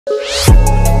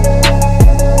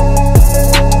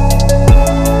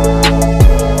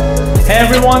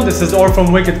everyone, this is Or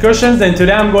from Wicked Cushions, and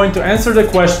today I'm going to answer the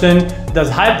question, does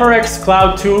HyperX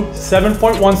Cloud 2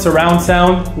 7.1 surround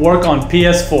sound work on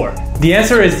PS4? The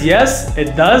answer is yes,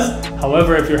 it does.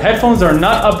 However, if your headphones are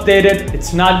not updated,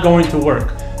 it's not going to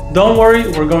work. Don't worry,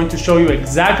 we're going to show you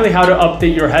exactly how to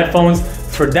update your headphones.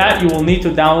 For that, you will need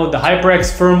to download the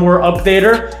HyperX firmware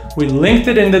updater. We linked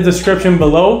it in the description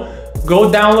below.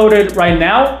 Go download it right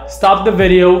now, stop the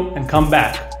video, and come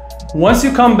back. Once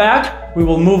you come back, we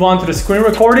will move on to the screen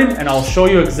recording and I'll show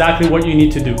you exactly what you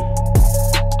need to do.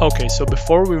 Okay, so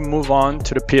before we move on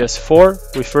to the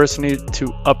PS4, we first need to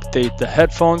update the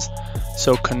headphones.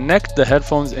 So connect the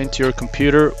headphones into your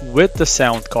computer with the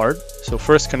sound card. So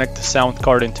first connect the sound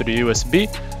card into the USB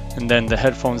and then the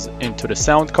headphones into the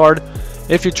sound card.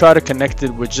 If you try to connect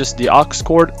it with just the aux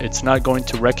cord, it's not going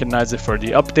to recognize it for the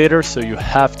updater, so you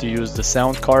have to use the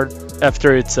sound card.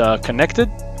 After it's connected,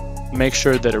 make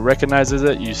sure that it recognizes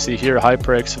it. You see here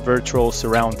HyperX Virtual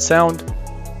Surround Sound.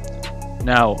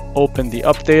 Now open the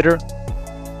updater.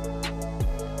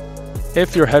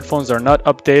 If your headphones are not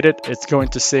updated, it's going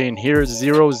to say in here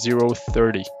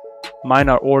 0030. Mine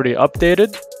are already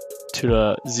updated to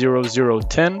the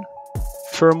 0010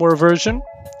 firmware version.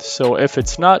 So if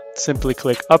it's not, simply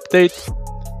click update.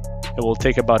 It will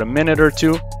take about a minute or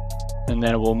two, and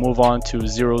then we'll move on to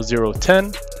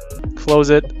 0010. Close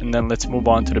it, and then let's move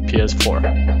on to the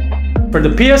PS4. For the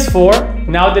PS4,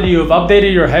 now that you have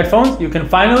updated your headphones, you can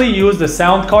finally use the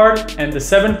sound card and the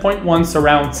 7.1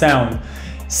 surround sound.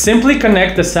 Simply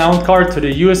connect the sound card to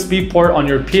the USB port on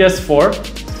your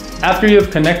PS4. After you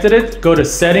have connected it, go to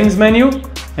Settings menu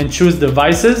and choose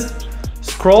Devices.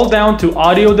 Scroll down to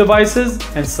Audio Devices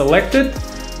and select it.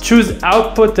 Choose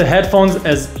Output to Headphones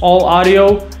as All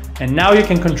Audio. And now you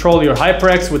can control your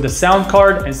HyperX with the sound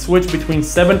card and switch between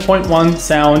 7.1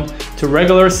 sound to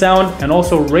regular sound, and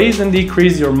also raise and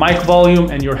decrease your mic volume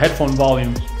and your headphone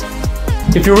volume.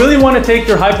 If you really want to take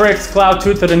your HyperX Cloud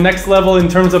 2 to the next level in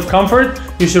terms of comfort,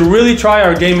 you should really try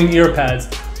our gaming earpads.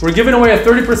 We're giving away a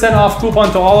 30% off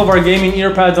coupon to all of our gaming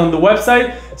earpads on the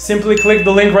website. Simply click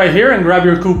the link right here and grab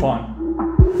your coupon.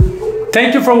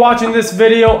 Thank you for watching this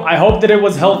video. I hope that it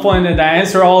was helpful and that I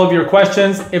answered all of your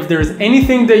questions. If there's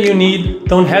anything that you need,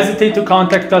 don't hesitate to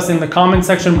contact us in the comment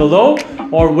section below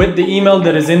or with the email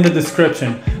that is in the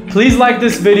description. Please like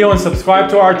this video and subscribe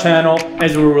to our channel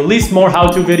as we release more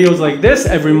how-to videos like this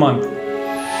every month.